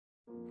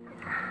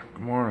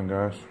Good morning,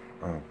 guys.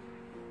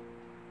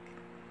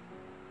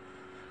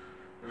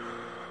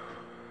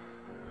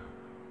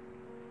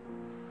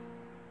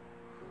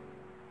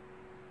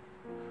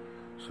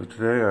 So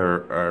today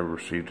I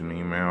received an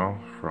email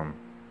from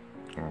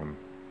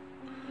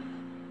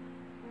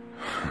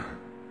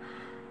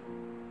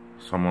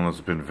someone that's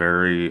been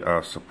very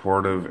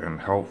supportive and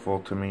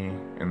helpful to me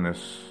in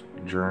this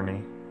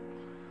journey,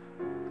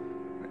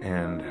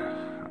 and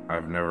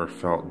I've never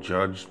felt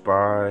judged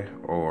by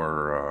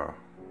or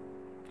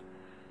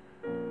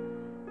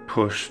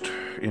pushed,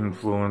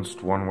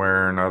 influenced one way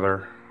or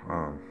another.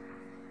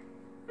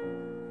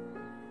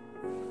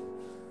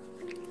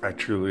 I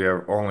truly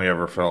have only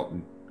ever felt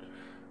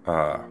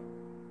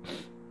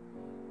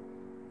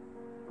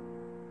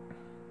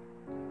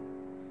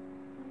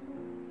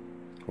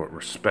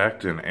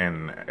respect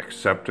and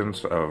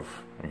acceptance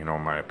of,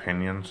 my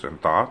opinions and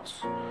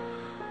thoughts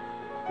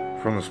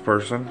from this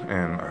person,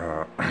 and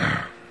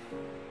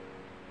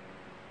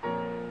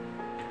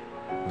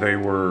they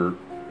were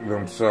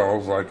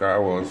themselves, like I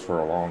was for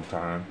a long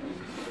time,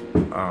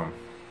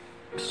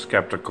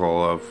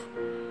 skeptical of,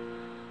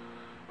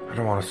 I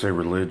don't want to say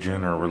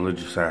religion or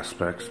religious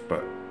aspects,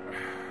 but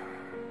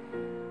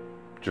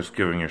just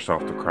giving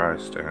yourself to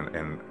Christ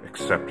and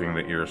accepting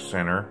that you're a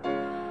sinner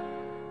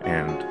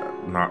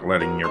and not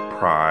letting your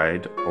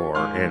pride or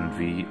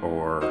envy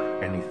or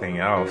anything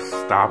else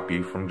stop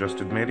you from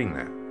just admitting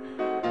that.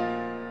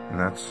 And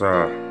that's,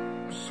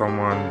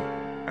 someone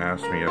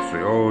asked me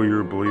yesterday, oh,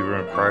 you're a believer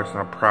in Christ? And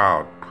I'm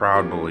proud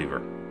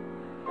believer.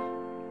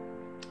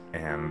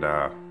 And,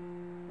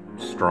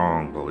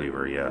 strong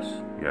believer, yes.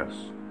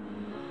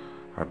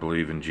 I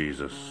believe in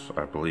Jesus.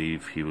 I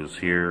believe he was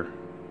here.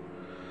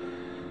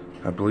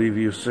 I believe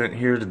he was sent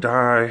here to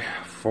die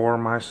for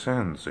my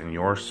sins and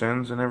your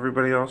sins and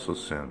everybody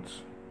else's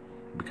sins,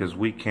 because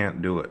we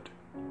can't do it.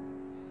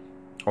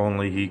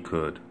 Only he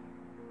could,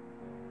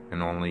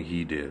 and only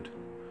he did.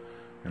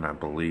 And I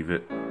believe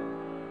it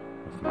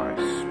with my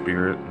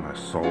spirit, my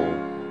soul,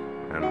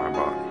 and my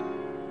body.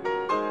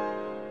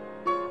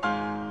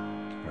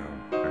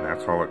 And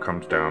that's all it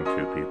comes down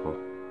to, people.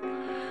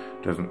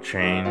 It doesn't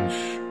change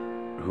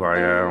who I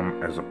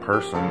am as a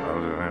person,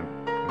 other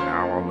than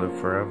now I'll live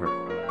forever.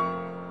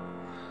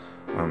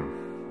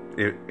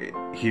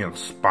 He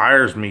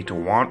inspires me to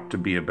want to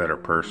be a better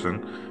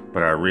person,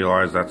 but I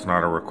realize that's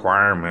not a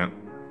requirement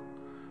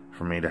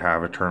for me to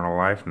have eternal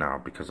life now,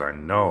 because I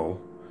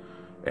know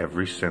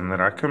every sin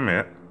that I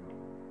commit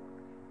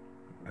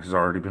has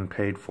already been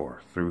paid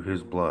for through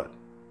his blood.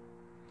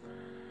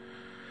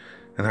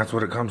 And that's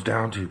what it comes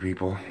down to,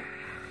 people.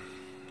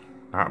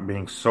 Not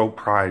being so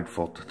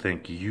prideful to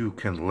think you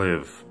can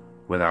live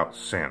without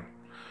sin.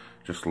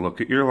 Just look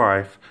at your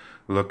life.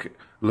 Look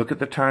at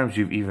the times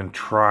you've even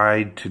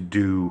tried to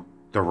do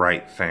the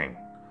right thing.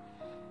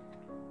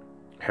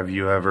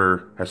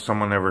 Has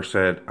someone ever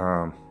said,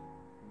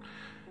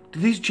 do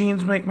these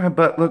jeans make my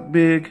butt look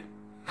big?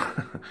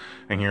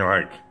 And you're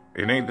like,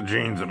 it ain't the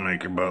jeans that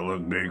make your butt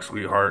look big,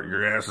 sweetheart.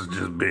 Your ass is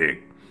just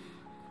big.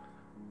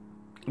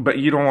 But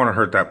you don't want to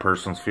hurt that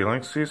person's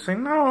feelings, so you say,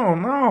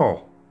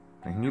 no.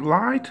 And you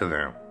lie to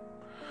them.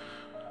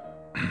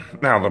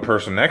 Now, the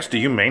person next to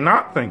you may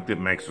not think that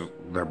makes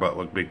their butt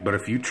look big, but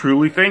if you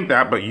truly think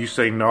that, but you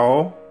say,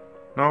 no,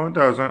 it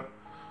doesn't,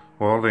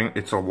 well, then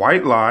it's a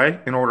white lie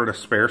in order to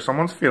spare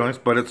someone's feelings,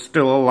 but it's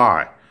still a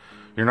lie.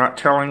 You're not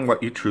telling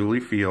what you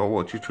truly feel,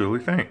 what you truly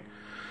think.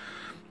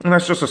 And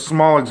that's just a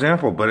small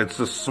example, but it's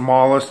the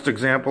smallest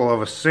example of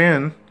a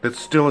sin that's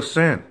still a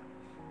sin.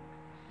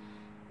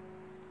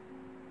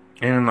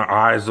 And in the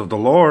eyes of the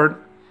Lord,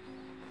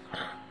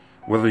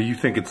 whether you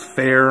think it's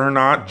fair or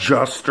not,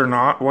 just or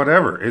not,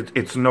 whatever,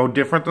 it's no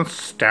different than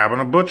stabbing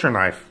a butcher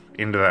knife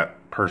into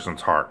that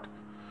person's heart.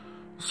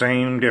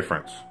 Same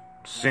difference.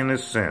 Sin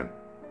is sin.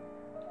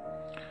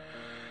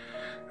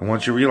 And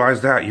once you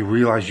realize that, you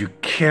realize you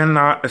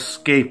cannot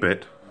escape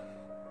it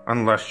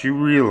unless you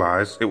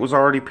realize it was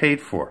already paid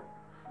for.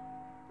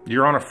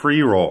 You're on a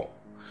free roll.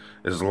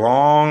 As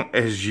long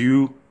as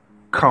you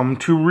come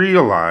to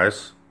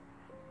realize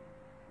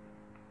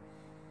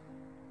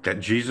that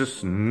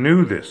Jesus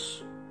knew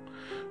this,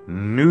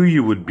 knew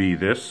you would be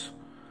this.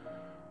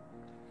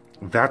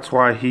 That's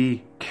why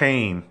he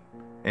came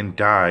and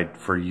died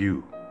for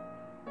you.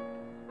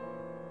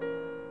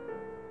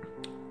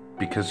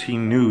 Because he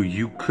knew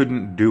you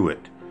couldn't do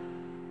it.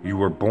 You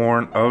were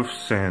born of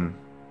sin.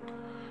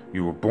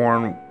 You were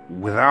born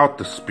without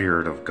the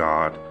Spirit of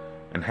God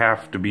and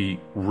have to be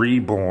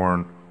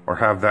reborn or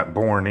have that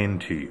born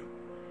into you.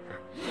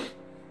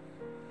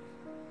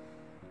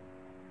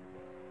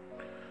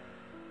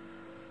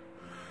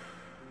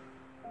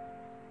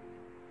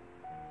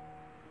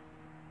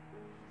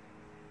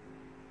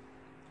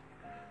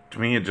 To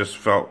me, it just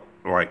felt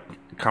like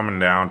coming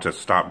down to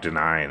stop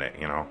denying it,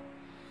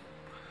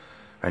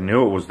 I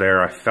knew it was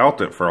there. I felt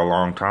it for a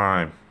long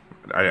time.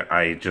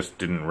 I just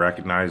didn't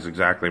recognize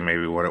exactly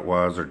maybe what it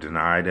was, or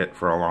denied it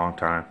for a long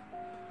time.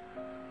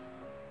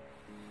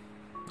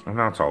 And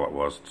that's all it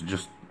was, to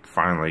just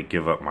finally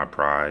give up my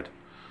pride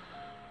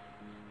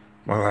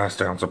my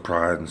last ounce of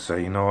pride and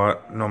say, you know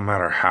what, no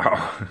matter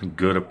how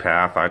good a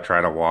path I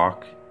try to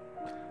walk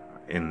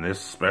in this,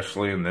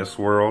 especially in this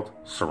world,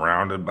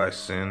 surrounded by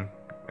sin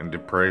and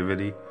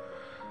depravity,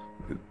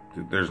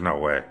 there's no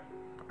way.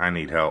 I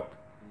need help.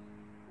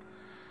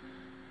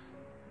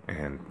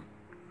 And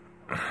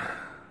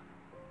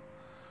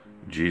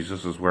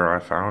Jesus is where I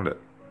found it.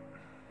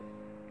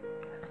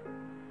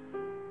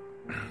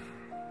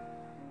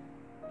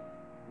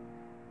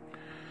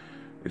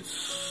 It's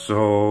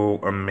so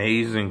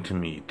amazing to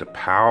me, the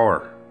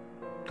power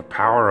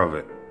of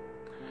it.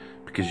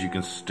 Because you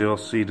can still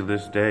see to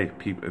this day,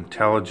 people,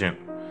 intelligent,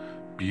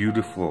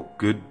 beautiful,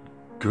 good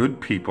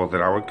people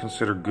that I would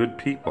consider good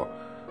people,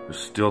 who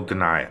still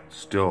deny it,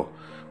 still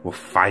will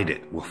fight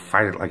it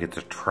like it's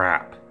a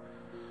trap.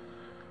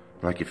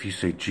 Like if you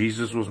say,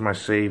 Jesus was my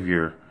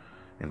Savior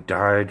and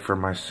died for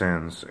my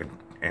sins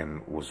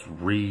and was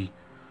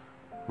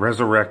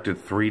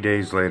resurrected 3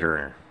 days later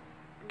and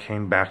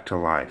came back to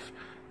life,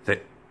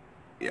 that,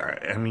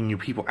 I mean, you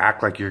people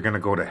act like you're going to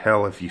go to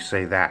hell if you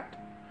say that.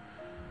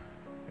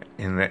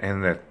 And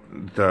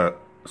the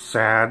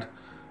sad,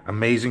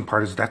 amazing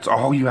part is that's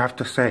all you have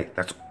to say.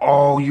 That's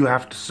all you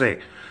have to say.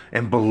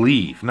 And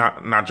believe.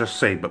 Not just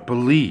say, but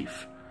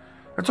believe.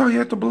 That's all you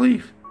have to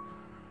believe.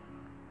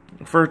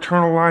 For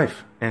eternal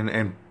life.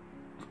 And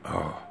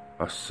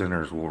us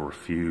sinners will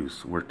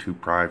refuse. We're too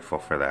prideful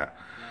for that.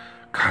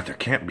 God, there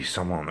can't be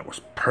someone that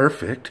was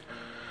perfect.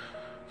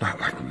 Not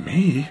like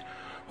me.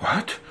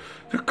 What?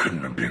 There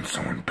couldn't have been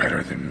someone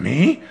better than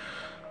me?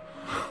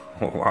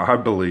 Well, I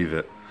believe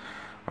it.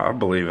 I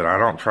believe it. I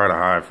don't try to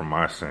hide from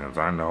my sins.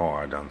 I know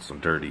I done some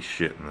dirty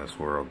shit in this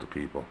world to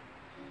people.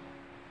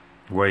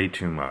 Way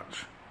too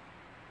much.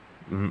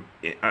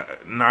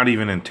 Not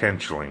even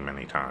intentionally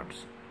many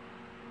times.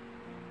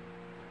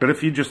 But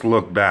if you just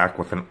look back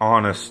with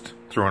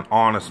through an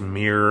honest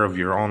mirror of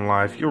your own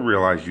life, you'll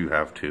realize you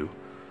have too.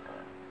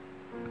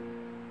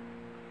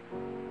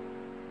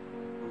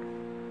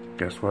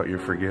 Guess what? You're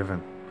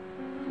forgiven.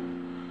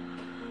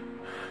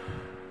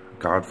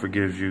 God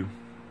forgives you.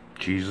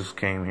 Jesus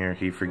came here.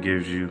 He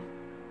forgives you.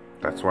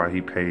 That's why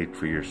he paid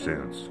for your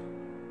sins.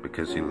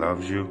 Because he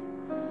loves you.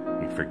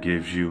 He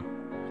forgives you.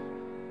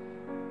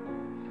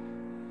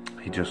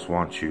 He just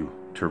wants you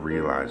to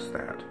realize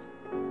that.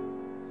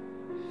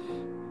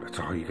 That's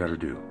all you got to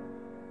do.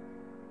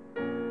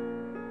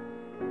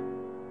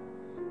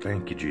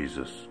 Thank you,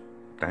 Jesus.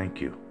 Thank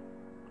you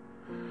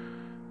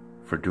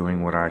for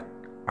doing what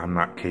I'm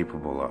not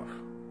capable of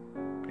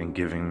and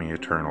giving me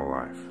eternal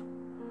life.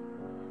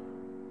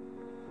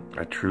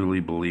 I truly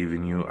believe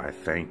in you. I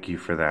thank you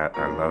for that.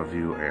 I love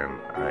you,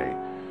 and I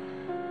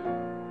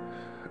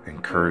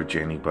encourage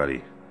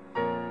anybody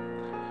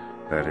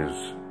that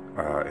is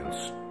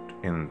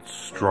in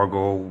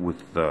struggle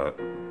with the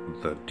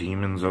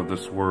demons of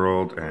this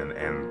world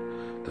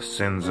and the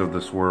sins of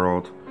this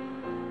world,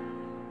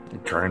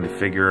 trying to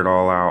figure it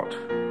all out.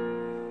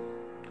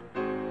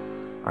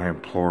 I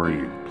implore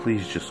you,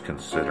 please just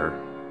consider.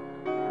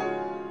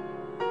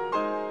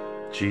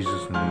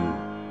 Jesus knew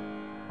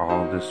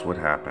all this would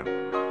happen.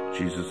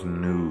 Jesus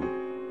knew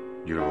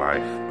your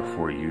life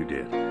before you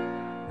did.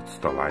 It's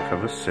the life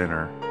of a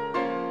sinner,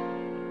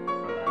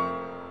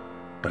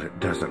 but it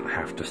doesn't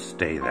have to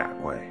stay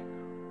that way.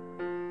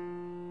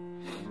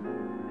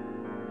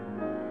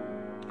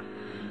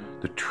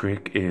 The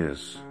trick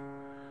is,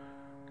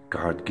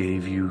 God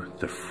gave you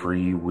the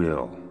free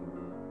will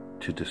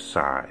to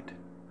decide,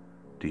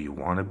 do you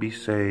want to be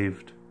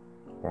saved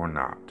or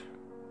not?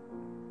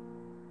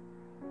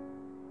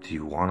 Do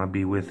you want to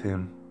be with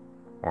him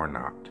or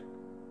not?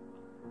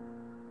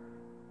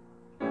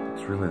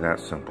 It's really that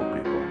simple,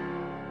 people.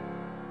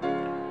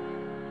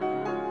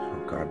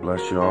 So God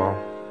bless you all.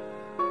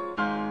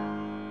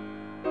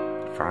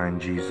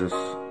 Find Jesus.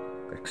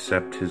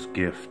 Accept his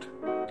gift.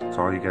 That's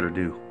all you got to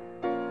do.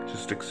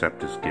 Just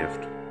accept his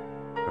gift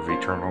of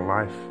eternal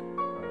life.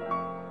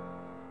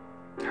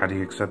 How do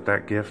you accept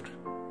that gift?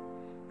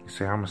 You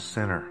say, I'm a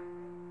sinner.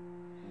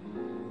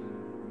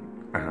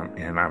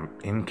 And I'm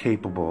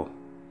incapable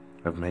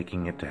of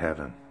making it to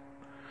heaven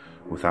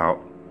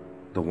without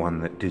the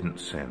one that didn't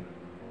sin,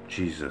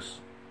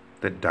 Jesus,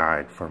 that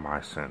died for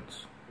my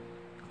sins.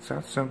 It's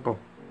that simple.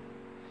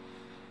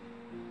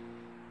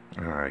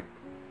 Alright,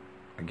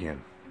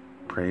 again,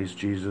 praise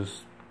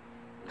Jesus.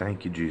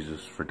 Thank you,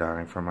 Jesus, for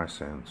dying for my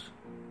sins,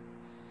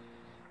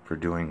 for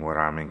doing what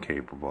I'm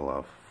incapable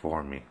of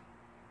for me.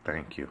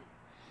 Thank you.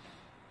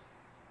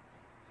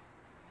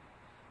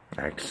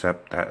 I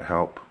accept that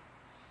help.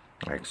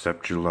 I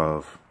accept your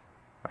love.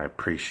 I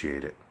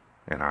appreciate it,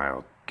 and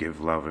I'll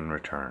give love in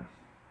return.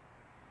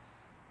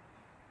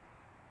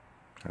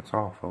 That's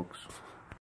all, folks.